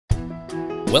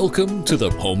Welcome to the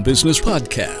Home Business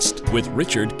Podcast with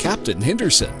Richard Captain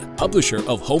Henderson, publisher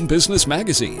of Home Business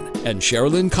Magazine, and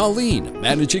Sherilyn Colleen,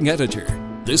 managing editor.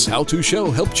 This how-to show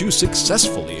helps you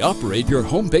successfully operate your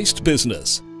home-based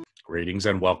business. Greetings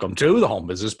and welcome to the Home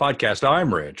Business Podcast.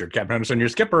 I'm Richard Captain Henderson, your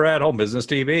skipper at Home Business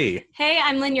TV. Hey,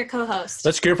 I'm Lynn, your co-host.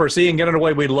 Let's go for seeing getting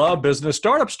away. We love business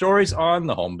startup stories on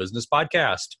the Home Business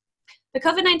Podcast. The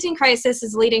COVID-19 crisis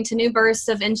is leading to new bursts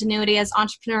of ingenuity as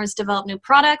entrepreneurs develop new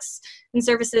products and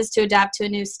services to adapt to a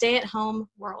new stay-at-home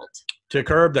world. To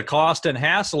curb the cost and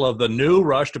hassle of the new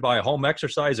rush to buy home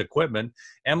exercise equipment,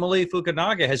 Emily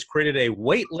Fukunaga has created a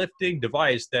weightlifting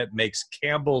device that makes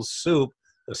Campbell's soup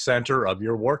the center of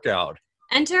your workout.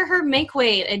 Enter her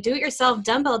MakeWeight, a do-it-yourself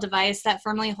dumbbell device that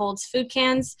firmly holds food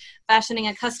cans, fashioning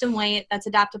a custom weight that's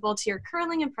adaptable to your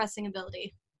curling and pressing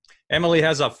ability. Emily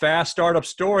has a fast startup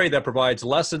story that provides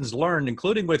lessons learned,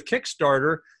 including with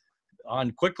Kickstarter,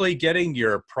 on quickly getting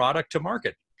your product to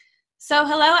market. So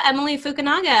hello, Emily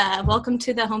Fukunaga. Welcome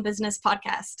to the Home Business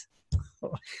Podcast.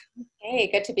 Hey,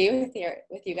 good to be with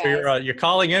you guys. You're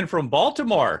calling in from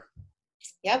Baltimore.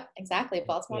 Yep, exactly.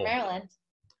 Baltimore, Cool. Maryland.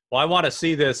 Well, I want to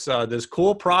see this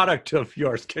cool product of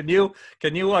yours. Can you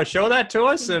show that to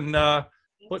us? And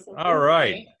all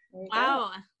right.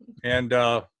 Wow. And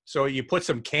so you put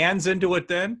some cans into it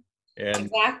then? And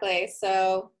Exactly.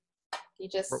 So you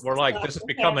just we're like, this has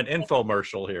become an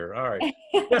infomercial here. All right.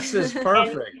 This is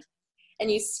perfect.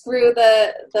 And you screw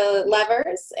the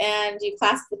levers and you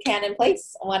clasp the can in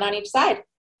place, one on each side.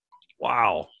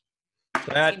 Wow.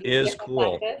 That is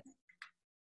cool.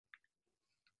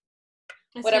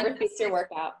 Whatever fits your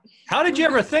workout. How did you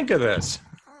ever think of this?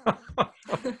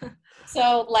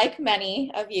 So like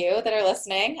many of you that are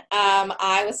listening,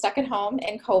 I was stuck at home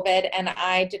in COVID and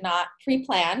I did not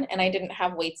pre-plan and I didn't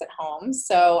have weights at home.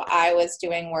 So I was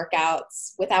doing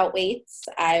workouts without weights.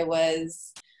 I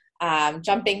was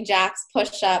jumping jacks,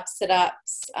 push-ups,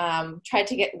 sit-ups, tried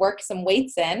to work some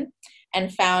weights in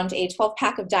and found a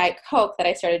 12-pack of Diet Coke that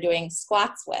I started doing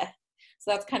squats with.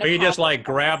 So that's kind of Or you just like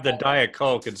grab the Diet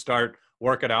Coke and start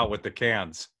working out with the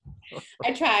cans.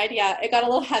 I tried, yeah. It got a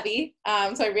little heavy,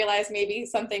 so I realized maybe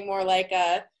something more like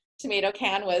a tomato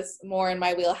can was more in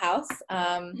my wheelhouse.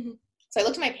 So I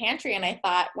looked at my pantry and I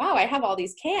thought, wow, I have all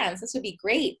these cans. This would be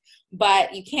great,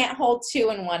 but you can't hold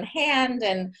two in one hand,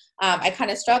 and I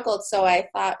kind of struggled. So I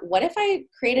thought, what if I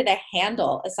created a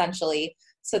handle, essentially,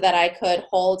 so that I could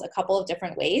hold a couple of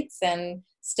different weights and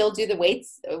still do the weight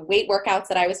workouts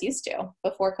that I was used to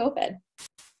before COVID.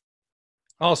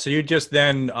 Oh, so you just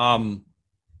then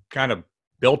kind of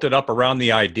built it up around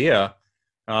the idea,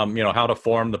 how to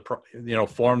form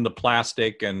the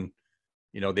plastic and,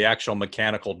 the actual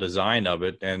mechanical design of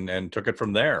it and took it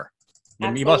from there.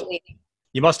 Absolutely.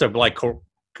 You must have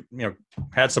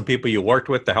had some people you worked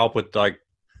with to help with like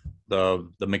the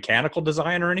mechanical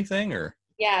design or anything, or?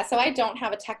 Yeah, so I don't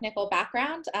have a technical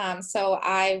background. So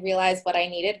I realized what I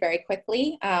needed very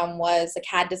quickly was a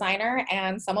CAD designer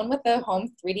and someone with a home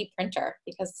 3D printer,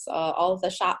 because all of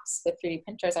the shops with 3D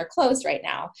printers are closed right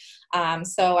now.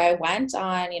 So I went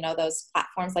on, those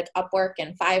platforms like Upwork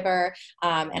and Fiverr,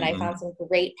 and I found some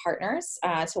great partners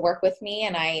to work with me,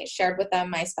 and I shared with them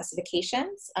my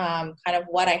specifications, kind of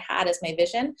what I had as my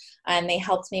vision, and they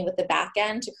helped me with the back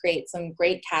end to create some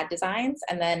great CAD designs.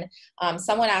 And then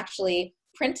someone actually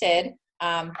printed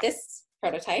this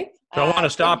prototype. So I want to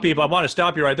stop people. I want to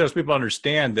stop you right there so people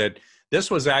understand that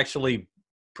this was actually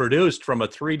produced from a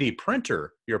 3D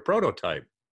printer, your prototype.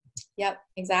 Yep,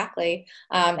 exactly.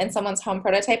 And someone's home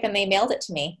prototype, and they mailed it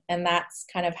to me. And that's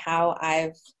kind of how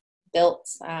I've built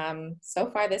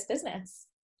so far this business.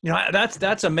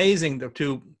 That's amazing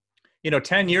to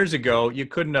 10 years ago, you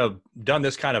couldn't have done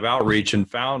this kind of outreach and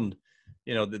found,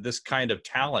 this kind of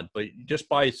talent, but just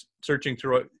by searching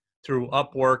through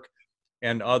Upwork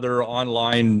and other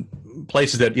online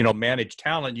places that, manage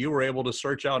talent, you were able to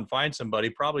search out and find somebody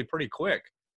probably pretty quick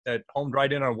that homed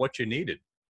right in on what you needed.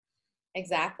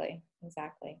 Exactly. Oh,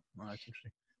 that's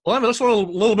interesting. Well, let's learn a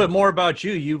little bit more about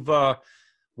you. You've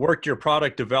worked your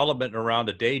product development around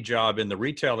a day job in the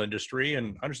retail industry,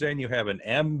 and I understand you have an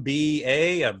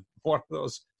MBA, one of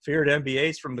those feared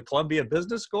MBAs from the Columbia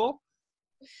Business School.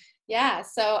 Yeah,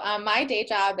 so my day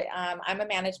job, I'm a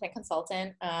management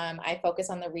consultant. I focus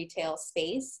on the retail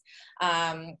space.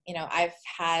 I've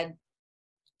had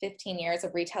 15 years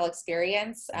of retail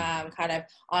experience, kind of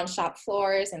on shop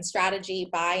floors and strategy,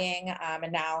 buying,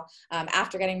 and now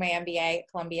after getting my MBA at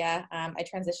Columbia, I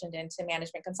transitioned into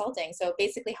management consulting. So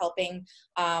basically helping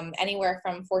anywhere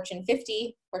from Fortune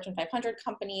 50, Fortune 500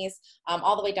 companies,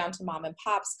 all the way down to mom and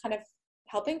pops, kind of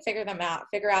helping figure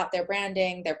out their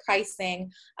branding, their pricing,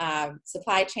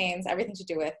 supply chains, everything to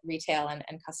do with retail and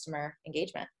customer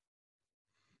engagement.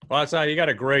 Well, that's you got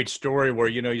a great story where,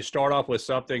 you start off with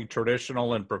something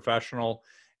traditional and professional,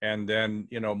 and then,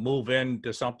 move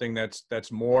into something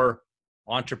that's more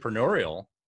entrepreneurial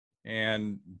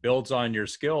and builds on your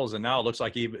skills. And now it looks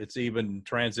like it's even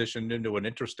transitioned into an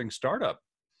interesting startup.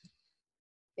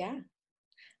 Yeah,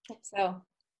 hope so.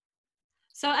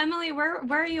 So Emily, where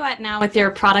are you at now with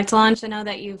your product launch? I know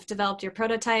that you've developed your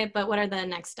prototype, but what are the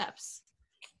next steps?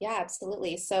 Yeah,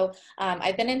 absolutely. So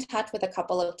I've been in touch with a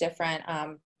couple of different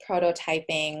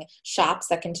prototyping shops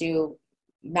that can do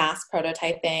mass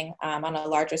prototyping on a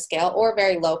larger scale or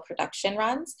very low production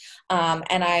runs.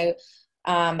 And I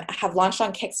have launched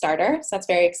on Kickstarter, so that's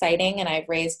very exciting, and I've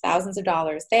raised thousands of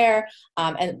dollars there.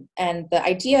 And the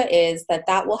idea is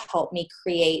that will help me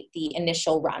create the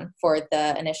initial run for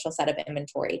the initial set of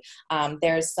inventory.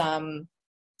 There's some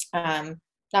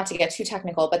not to get too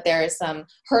technical, but there are some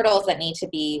hurdles that need to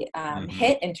be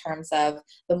hit in terms of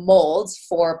the molds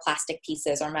for plastic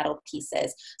pieces or metal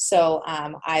pieces. So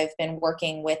I've been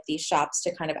working with these shops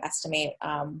to kind of estimate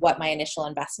what my initial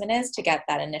investment is to get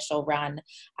that initial run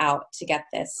out, to get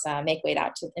this MakeWeight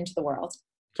out into the world.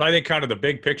 So I think kind of the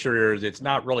big picture here is it's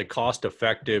not really cost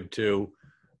effective to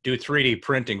do 3D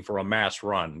printing for a mass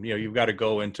run. You've got to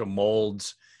go into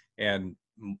molds and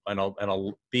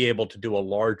I'll be able to do a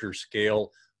larger scale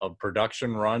of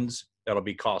production runs that'll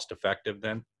be cost effective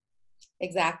then.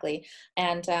 Exactly.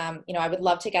 And, I would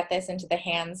love to get this into the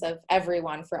hands of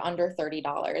everyone for under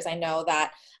 $30. I know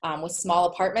that with small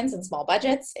apartments and small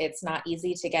budgets, it's not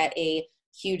easy to get a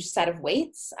huge set of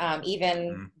weights,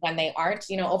 even when they aren't,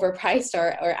 overpriced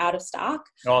or out of stock.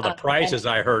 Oh, the prices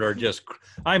I heard are just,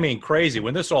 crazy.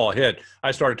 When this all hit,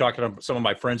 I started talking to some of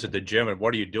my friends at the gym and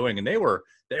what are you doing? And they were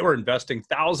investing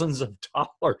thousands of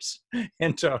dollars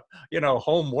into,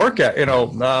 home workout,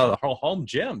 home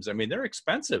gyms. They're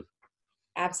expensive.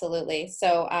 Absolutely.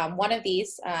 So one of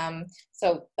these,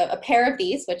 so a pair of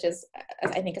these, which is,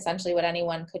 I think, essentially what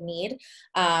anyone could need,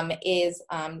 is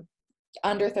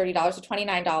under $30 to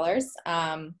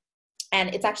 $29.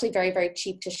 And it's actually very, very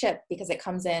cheap to ship because it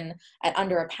comes in at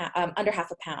under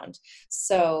half a pound.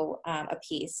 So a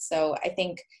piece. So I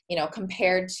think,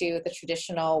 compared to the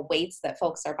traditional weights that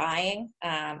folks are buying,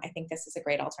 I think this is a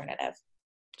great alternative.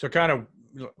 So kind of,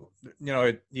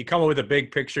 you come up with a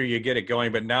big picture, you get it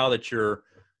going, but now that you're,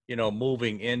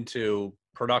 moving into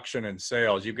production and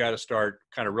sales, you've got to start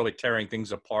kind of really tearing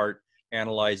things apart,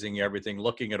 analyzing everything,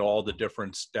 looking at all the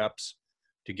different steps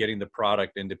to getting the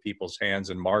product into people's hands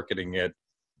and marketing it,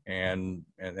 and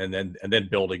then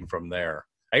building from there.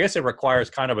 I guess it requires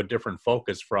kind of a different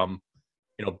focus from,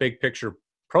 big picture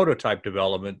prototype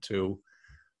development to,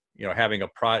 having a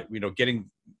product, getting,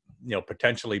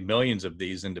 potentially millions of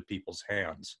these into people's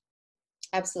hands.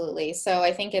 Absolutely. So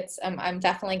I think I'm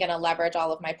definitely going to leverage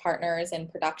all of my partners in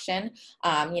production.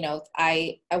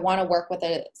 I want to work with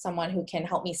someone who can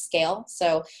help me scale.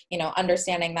 So,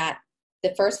 understanding that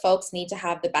the first folks need to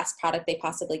have the best product they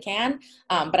possibly can,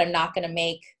 but I'm not going to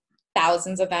make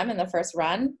thousands of them in the first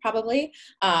run, probably.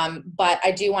 But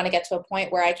I do want to get to a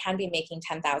point where I can be making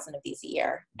 10,000 of these a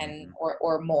year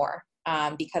or more.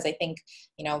 Because I think,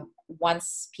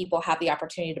 once people have the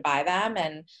opportunity to buy them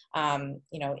and,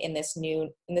 in this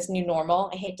new normal,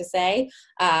 I hate to say,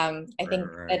 I think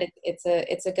that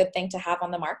it's a good thing to have on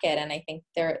the market. And I think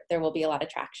there will be a lot of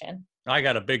traction. I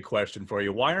got a big question for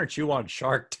you. Why aren't you on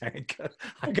Shark Tank?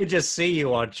 I could just see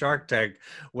you on Shark Tank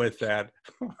with that.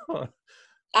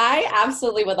 I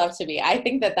absolutely would love to be. I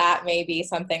think that may be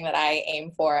something that I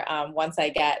aim for once I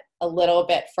get a little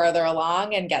bit further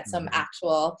along and get some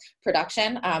actual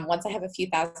production. Once I have a few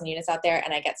thousand units out there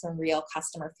and I get some real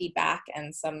customer feedback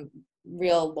and some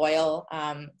real loyal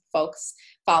folks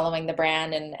following the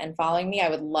brand and following me, I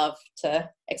would love to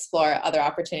explore other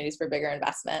opportunities for bigger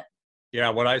investment. Yeah,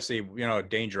 what I see,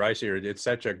 danger I see, it's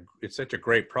such a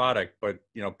great product, but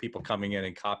people coming in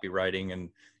and copywriting and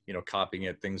copying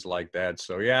it, things like that.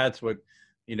 So yeah, it's what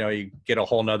you get a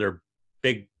whole nother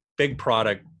big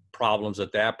product problems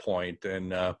at that point,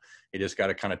 and you just got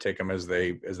to kind of take them as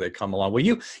they come along. Well,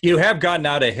 you have gotten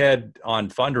out ahead on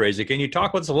fundraising. Can you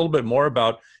talk with us a little bit more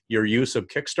about your use of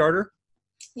Kickstarter?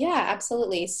 Yeah,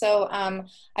 absolutely. So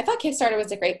I thought Kickstarter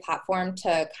was a great platform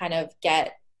to kind of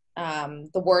get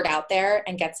the word out there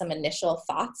and get some initial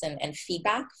thoughts and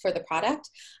feedback for the product.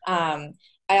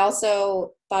 I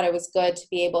also thought it was good to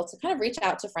be able to kind of reach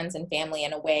out to friends and family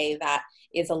in a way that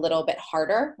is a little bit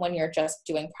harder when you're just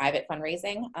doing private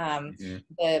fundraising.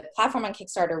 The platform on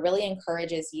Kickstarter really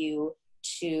encourages you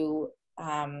to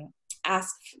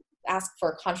ask ask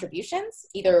for contributions,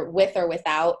 either with or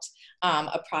without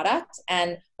a product.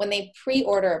 And when they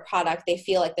pre-order a product, they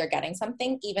feel like they're getting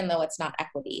something, even though it's not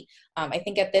equity. I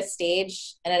think at this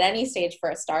stage, and at any stage for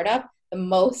a startup, the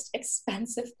most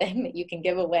expensive thing that you can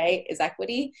give away is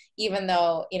equity, even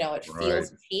though, it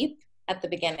feels cheap at the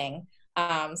beginning.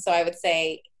 So I would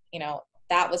say,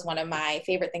 that was one of my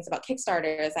favorite things about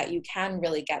Kickstarter, is that you can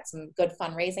really get some good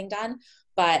fundraising done,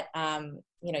 but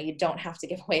you don't have to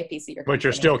give away a piece of your company. But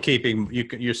you're still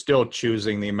you're still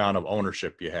choosing the amount of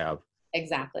ownership you have.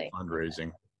 Exactly.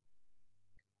 Fundraising.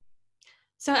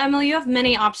 So Emily, you have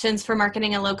many options for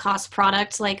marketing a low-cost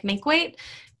product like MakeWeight.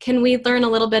 Can we learn a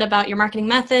little bit about your marketing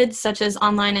methods, such as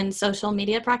online and social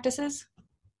media practices?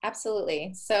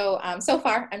 Absolutely. So, so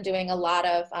far I'm doing a lot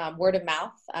of word of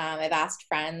mouth. I've asked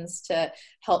friends to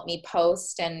help me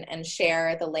post and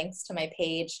share the links to my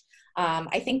page.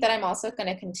 I think that I'm also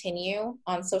going to continue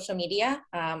on social media,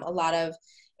 a lot of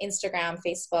Instagram,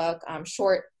 Facebook,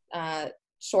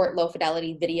 short low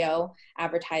fidelity video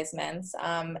advertisements.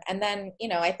 And then,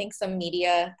 I think some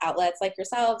media outlets like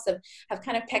yourselves have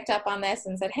kind of picked up on this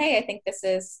and said, hey, I think this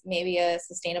is maybe a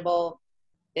sustainable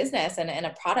business and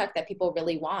a product that people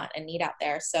really want and need out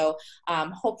there. So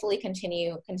hopefully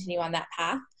continue on that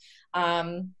path.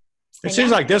 It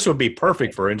seems like this would be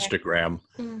perfect for Instagram.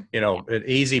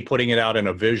 Easy putting it out in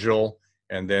a visual,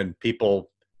 and then people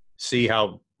see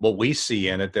what we see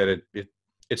in it, that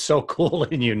it's so cool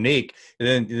and unique. And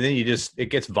then it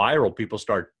gets viral. People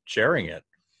start sharing it.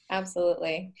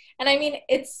 Absolutely. And I mean,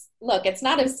 it's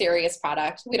not a serious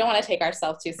product. We don't want to take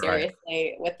ourselves too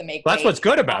seriously with the MakeWeight. That's what's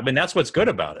good about it. I mean, that's what's good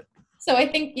about it. So I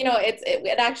think,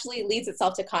 it actually leads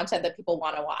itself to content that people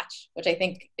want to watch, which I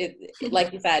think,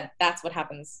 like you said, that's what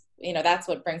happens. That's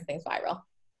what brings things viral.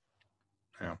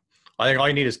 Yeah. I think all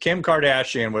you need is Kim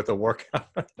Kardashian with a workout,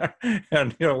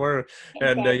 and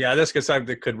this is something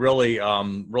that could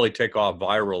really take off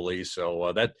virally.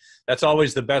 So that's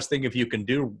always the best thing. If you can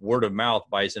do word of mouth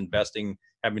by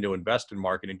having to invest in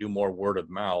marketing, do more word of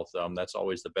mouth. That's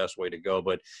always the best way to go.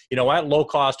 But at low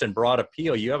cost and broad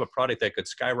appeal, you have a product that could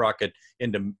skyrocket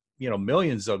into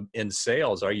millions in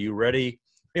sales. Are you ready?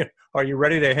 Are you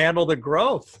ready to handle the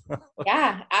growth?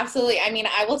 Yeah, absolutely. I mean,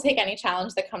 I will take any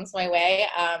challenge that comes my way.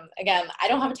 Again, I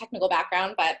don't have a technical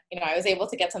background, but I was able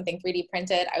to get something 3D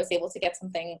printed. I was able to get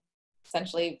something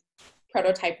essentially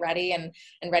prototype ready and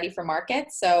ready for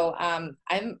market. So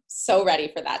I'm so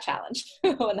ready for that challenge.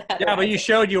 But you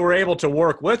showed you were able to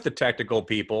work with the technical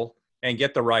people and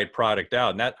get the right product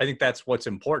out. And I think that's what's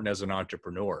important as an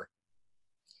entrepreneur.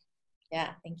 Yeah,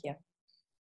 thank you.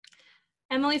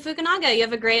 Emily Fukunaga, you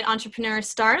have a great entrepreneur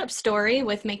startup story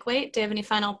with MakeWeight. Do you have any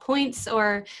final points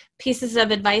or pieces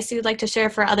of advice you'd like to share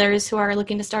for others who are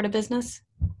looking to start a business?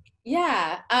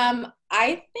 Yeah,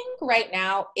 I think right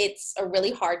now it's a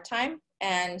really hard time,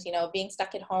 and being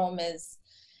stuck at home it's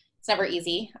never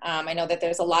easy. I know that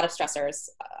there's a lot of stressors,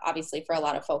 obviously, for a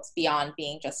lot of folks beyond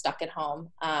being just stuck at home.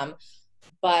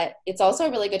 But it's also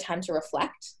a really good time to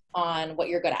reflect on what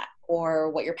you're good at, or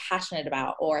what you're passionate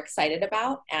about or excited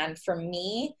about. And for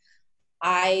me,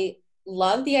 I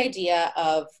love the idea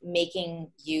of making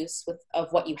use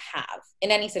of what you have in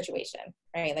any situation,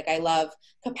 right? Like I love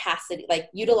capacity, like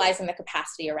utilizing the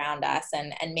capacity around us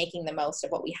and making the most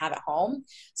of what we have at home.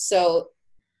 So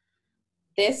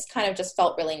this kind of just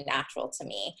felt really natural to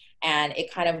me, and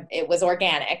it was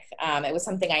organic. It was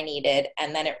something I needed.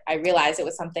 And then I realized it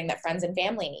was something that friends and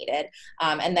family needed.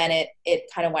 And then it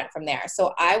kind of went from there.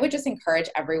 So I would just encourage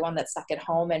everyone that's stuck at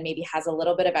home and maybe has a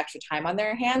little bit of extra time on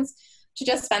their hands to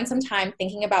just spend some time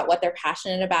thinking about what they're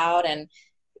passionate about. And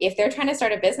if they're trying to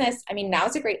start a business, I mean,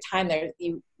 now's a great time.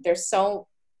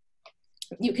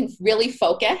 You can really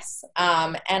focus.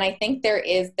 And I think there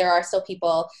are still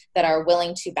people that are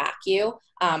willing to back you.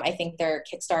 I think there are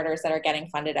Kickstarters that are getting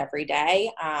funded every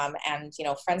day. And,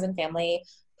 friends and family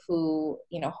who,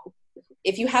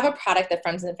 if you have a product that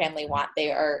friends and family want,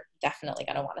 they are definitely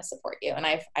going to want to support you. And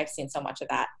I've seen so much of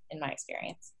that in my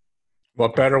experience.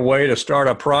 What better way to start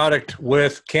a product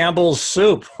with Campbell's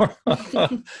soup?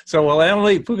 So,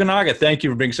 Emily Fukunaga, thank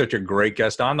you for being such a great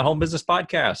guest on the Home Business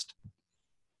Podcast.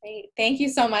 Great. Thank you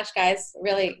so much, guys.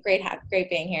 Really great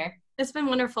being here. It's been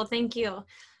wonderful. Thank you.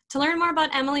 To learn more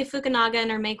about Emily Fukunaga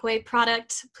and her MakeWeight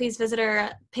product, please visit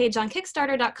her page on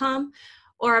Kickstarter.com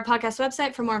or our podcast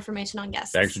website for more information on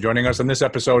guests. Thanks for joining us on this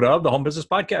episode of the Home Business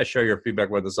Podcast. Share your feedback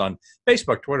with us on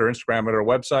Facebook, Twitter, Instagram, at our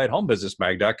website,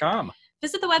 homebusinessmag.com.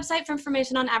 Visit the website for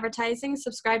information on advertising,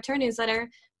 subscribe to our newsletter.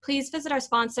 Please visit our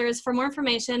sponsors. For more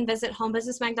information, visit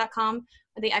homebusinessmag.com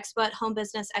or the expo at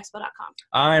homebusinessexpo.com.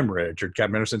 I'm Richard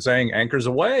Captain Henderson saying anchors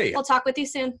away. We'll talk with you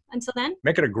soon. Until then,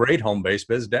 make it a great home-based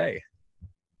biz day.